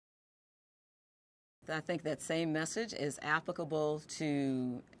I think that same message is applicable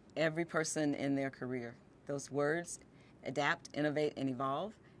to every person in their career. Those words, adapt, innovate, and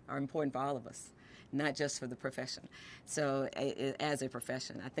evolve, are important for all of us, not just for the profession. So as a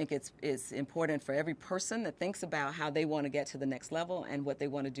profession, I think it's important for every person that thinks about how they want to get to the next level and what they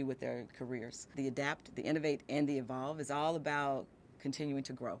want to do with their careers. The adapt, the innovate, and the evolve is all about continuing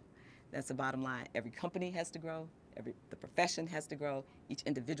to grow. That's the bottom line. Every company has to grow, the profession has to grow, each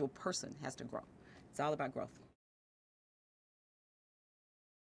individual person has to grow. It's all about growth.